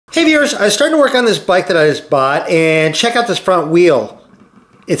Hey viewers, I was starting to work on this bike that I just bought, and check out this front wheel.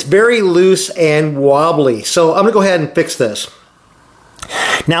 It's very loose and wobbly, so I'm gonna go ahead and fix this.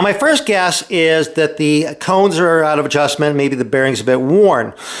 Now my first guess is that the cones are out of adjustment, maybe the bearing's a bit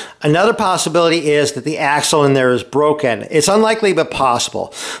worn. Another possibility is that the axle in there is broken. It's unlikely but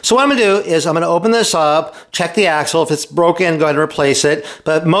possible. So what I'm gonna do is I'm gonna open this up, check the axle. If it's broken, go ahead and replace it.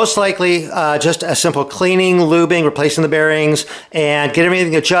 But most likely just a simple cleaning, lubing, replacing the bearings, and get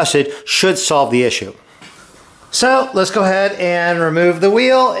everything adjusted should solve the issue. So let's go ahead and remove the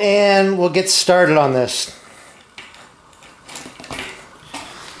wheel and we'll get started on this.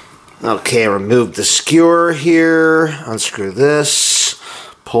 Okay, remove the skewer here, unscrew this,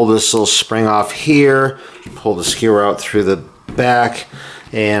 pull this little spring off here, pull the skewer out through the back,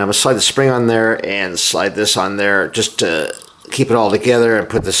 and I'm going to slide the spring on there and slide this on there just to keep it all together and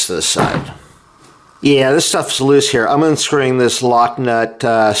put this to the side. Yeah, this stuff's loose here. I'm unscrewing this lock nut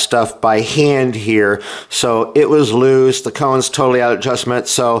stuff by hand here. So it was loose, the cone's totally out of adjustment,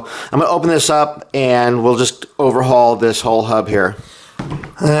 so I'm going to open this up and we'll just overhaul this whole hub here.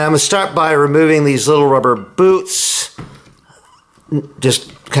 I'm going to start by removing these little rubber boots.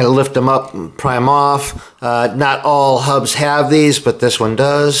 Just kind of lift them up and pry them off. Not all hubs have these, but this one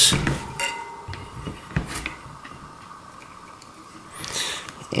does.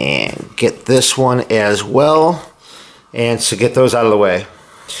 And get this one as well. And so get those out of the way.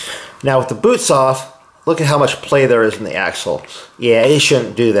 Now with the boots off, look at how much play there is in the axle. Yeah, you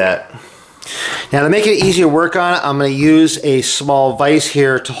shouldn't do that. Now to make it easier to work on, I'm going to use a small vise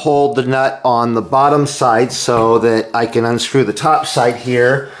here to hold the nut on the bottom side so that I can unscrew the top side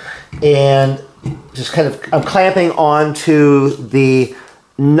here, and just kind of, I'm clamping onto the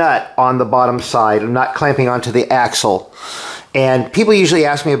nut on the bottom side. I'm not clamping onto the axle. And people usually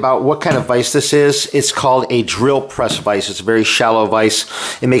ask me about what kind of vise this is. It's called a drill press vise. It's a very shallow vise.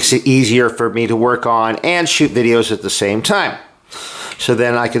 It makes it easier for me to work on and shoot videos at the same time. So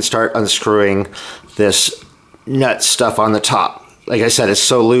then I can start unscrewing this nut stuff on the top. Like I said, it's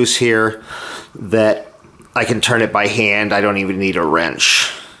so loose here that I can turn it by hand. I don't even need a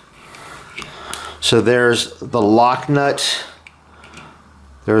wrench. So there's the lock nut.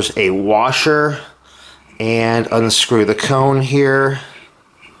 There's a washer, and unscrew the cone here.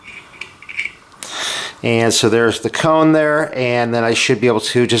 And so there's the cone there, and then I should be able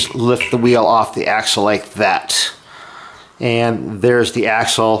to just lift the wheel off the axle like that. And there's the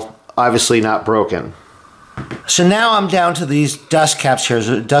axle, obviously not broken. So now I'm down to these dust caps here.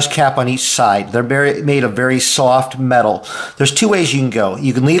 There's a dust cap on each side. They're made of very soft metal. There's two ways you can go.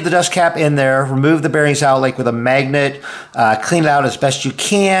 You can leave the dust cap in there, remove the bearings out like with a magnet, clean it out as best you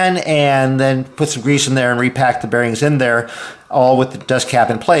can, and then put some grease in there and repack the bearings in there, all with the dust cap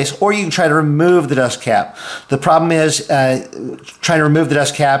in place. Or you can try to remove the dust cap. The problem is, trying to remove the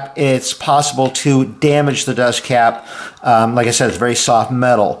dust cap, it's possible to damage the dust cap. Like I said, it's very soft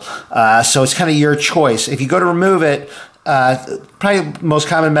metal. So it's kind of your choice. If you go to remove it, probably the most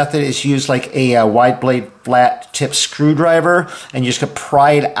common method is use like a wide blade flat tip screwdriver, and you just can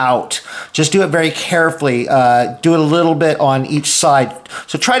pry it out. Just do it very carefully. Do it a little bit on each side.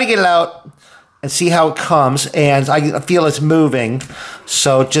 So try to get it out and see how it comes, and I feel it's moving,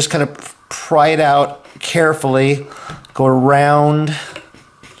 so just kind of pry it out carefully, go around,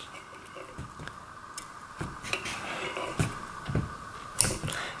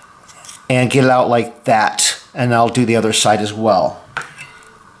 and get it out like that, and I'll do the other side as well.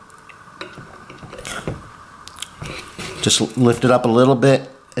 Just lift it up a little bit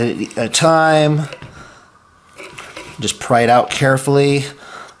at a time, just pry it out carefully,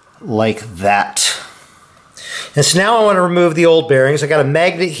 like that. And so now I want to remove the old bearings. I got a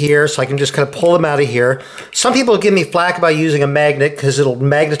magnet here, so I can just kind of pull them out of here. Some people give me flack about using a magnet because it'll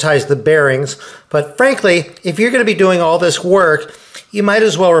magnetize the bearings, but frankly, if you're going to be doing all this work, you might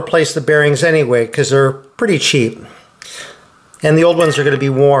as well replace the bearings anyway because they're pretty cheap, and the old ones are going to be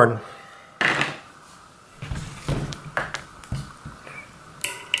worn.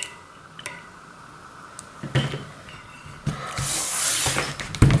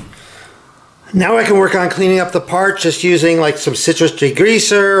 Now I can work on cleaning up the part just using like some citrus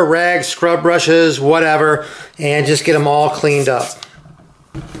degreaser, rags, scrub brushes, whatever, and just get them all cleaned up.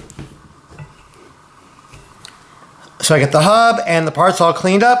 So I get the hub and the parts all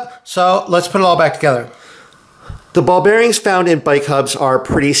cleaned up, so let's put it all back together. The ball bearings found in bike hubs are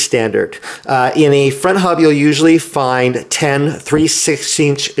pretty standard. In a front hub, you'll usually find 10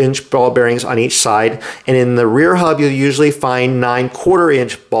 3/16" ball bearings on each side, and in the rear hub, you'll usually find 9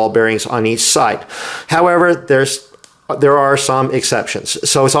 1/4" ball bearings on each side. However, there's there are some exceptions.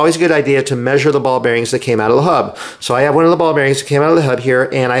 So it's always a good idea to measure the ball bearings that came out of the hub. So I have one of the ball bearings that came out of the hub here,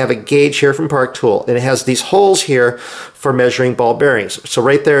 and I have a gauge here from Park Tool, and it has these holes here for measuring ball bearings. So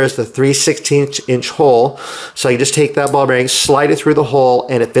right there is the 3/16 inch hole. So you just take that ball bearing, slide it through the hole,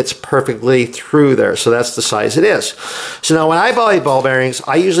 and it fits perfectly through there. So that's the size it is. So now when I buy ball bearings,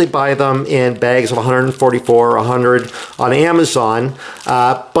 I usually buy them in bags of 144 or 100 on Amazon,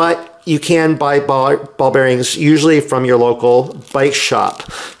 but you can buy ball bearings usually from your local bike shop.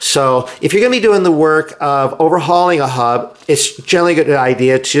 So if you're going to be doing the work of overhauling a hub, it's generally a good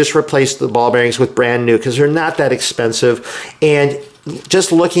idea to just replace the ball bearings with brand new because they're not that expensive. And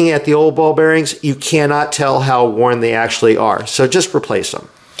just looking at the old ball bearings, you cannot tell how worn they actually are. So just replace them.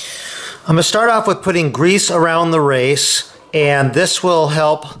 I'm going to start off with putting grease around the race, and this will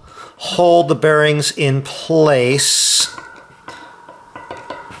help hold the bearings in place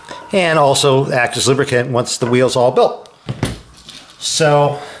and also act as lubricant once the wheel's all built.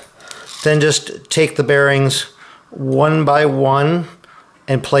 So then just take the bearings one by one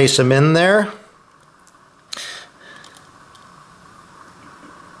and place them in there.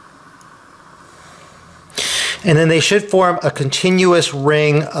 And then they should form a continuous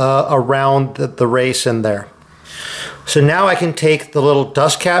ring around the race in there. So now I can take the little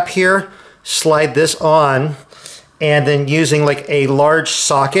dust cap here, slide this on, and then using like a large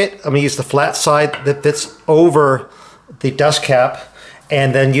socket, I'm gonna use the flat side that fits over the dust cap,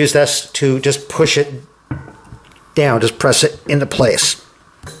 and then use this to just push it down, just press it into place.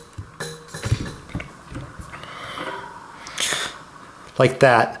 Like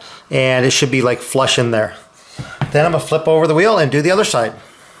that, and it should be like flush in there. Then I'm gonna flip over the wheel and do the other side.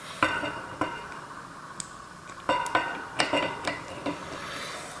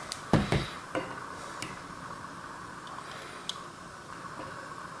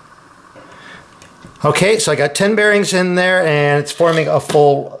 Okay, so I got 10 bearings in there, and it's forming a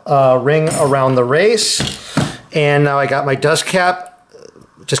full ring around the race. And now I got my dust cap,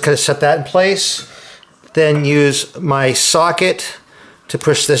 just kind of set that in place. Then use my socket to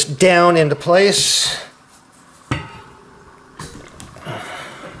push this down into place.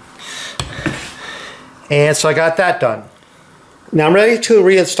 And so I got that done. Now I'm ready to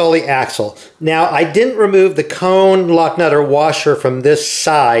reinstall the axle. Now I didn't remove the cone, lock nut, or washer from this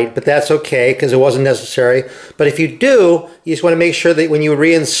side, but that's okay because it wasn't necessary. But if you do, you just want to make sure that when you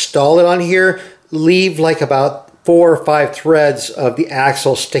reinstall it on here, leave like about 4 or 5 threads of the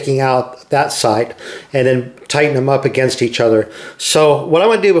axle sticking out that side, and then tighten them up against each other. So what I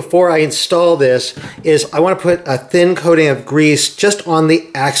want to do before I install this is I want to put a thin coating of grease just on the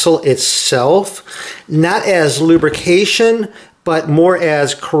axle itself, not as lubrication, but more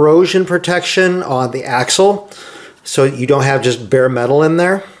as corrosion protection on the axle, so you don't have just bare metal in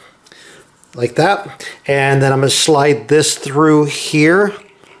there, like that. And then I'm going to slide this through here,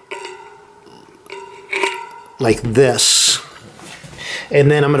 like this.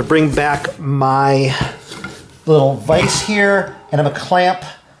 And then I'm going to bring back my little vise here, and I'm going to clamp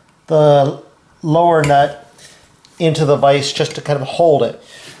the lower nut into the vise just to kind of hold it,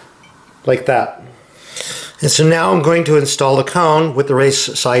 like that. And so now I'm going to install the cone with the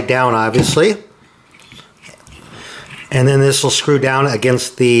race side down, obviously. And then this will screw down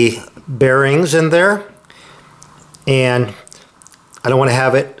against the bearings in there. And I don't want to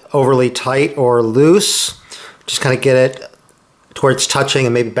have it overly tight or loose. Just kind of get it towards touching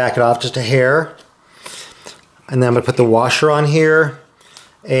and maybe back it off just a hair. And then I'm going to put the washer on here,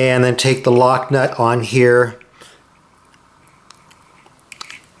 and then take the lock nut on here,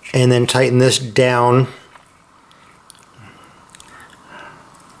 and then tighten this down.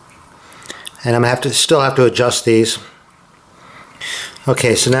 And I'm going to still have to adjust these.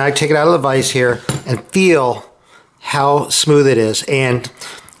 Okay, so now I take it out of the vise here and feel how smooth it is. And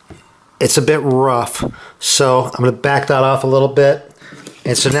it's a bit rough, so I'm going to back that off a little bit.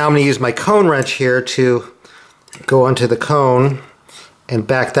 And so now I'm going to use my cone wrench here to go onto the cone and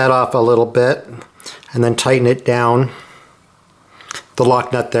back that off a little bit, and then tighten it down, the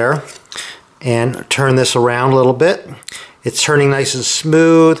lock nut there, and turn this around a little bit. It's turning nice and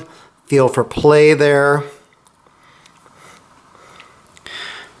smooth. Feel for play there.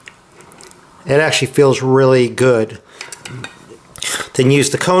 It actually feels really good. Then use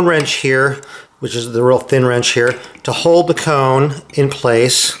the cone wrench here, which is the real thin wrench here, to hold the cone in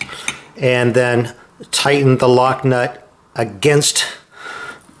place, and then tighten the lock nut against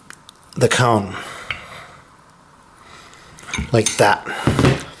the cone, like that.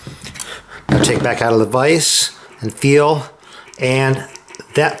 Now take back out of the vise and feel, and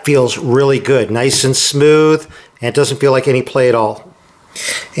that feels really good, nice and smooth, and it doesn't feel like any play at all.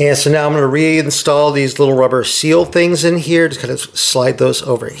 And so now I'm going to reinstall these little rubber seal things in here. Just kind of slide those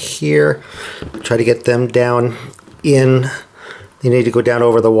over here. Try to get them down in. You need to go down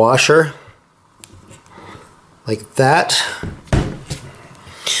over the washer. Like that.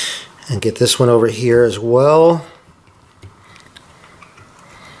 And get this one over here as well.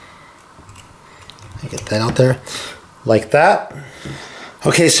 Get that out there. Like that.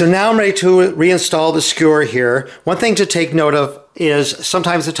 Okay, so now I'm ready to reinstall the skewer here. One thing to take note of is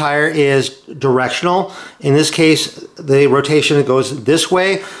sometimes the tire is directional. In this case, the rotation goes this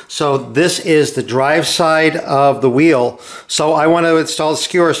way. So this is the drive side of the wheel. So I want to install the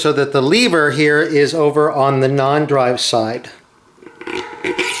skewer so that the lever here is over on the non-drive side.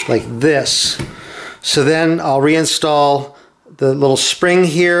 Like this. So then I'll reinstall the little spring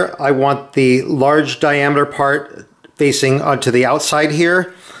here. I want the large diameter part facing onto the outside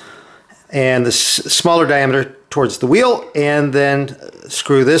here, and the smaller diameter towards the wheel, and then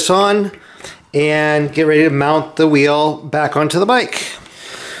screw this on and get ready to mount the wheel back onto the bike.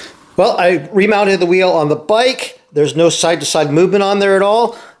 Well, I remounted the wheel on the bike. There's no side-to-side movement on there at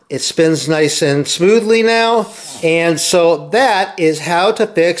all. It spins nice and smoothly now. And so that is how to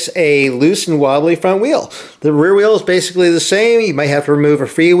fix a loose and wobbly front wheel. The rear wheel is basically the same. You might have to remove a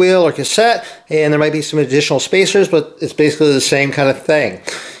free wheel or cassette, and there might be some additional spacers, but it's basically the same kind of thing.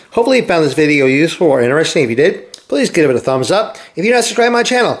 Hopefully you found this video useful or interesting. If you did, please give it a thumbs up. If you're not subscribed to my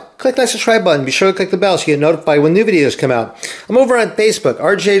channel, click that subscribe button. Be sure to click the bell so you get notified when new videos come out. I'm over on Facebook,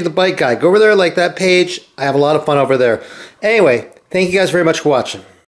 RJ the Bike Guy. Go over there, like that page. I have a lot of fun over there. Anyway, thank you guys very much for watching.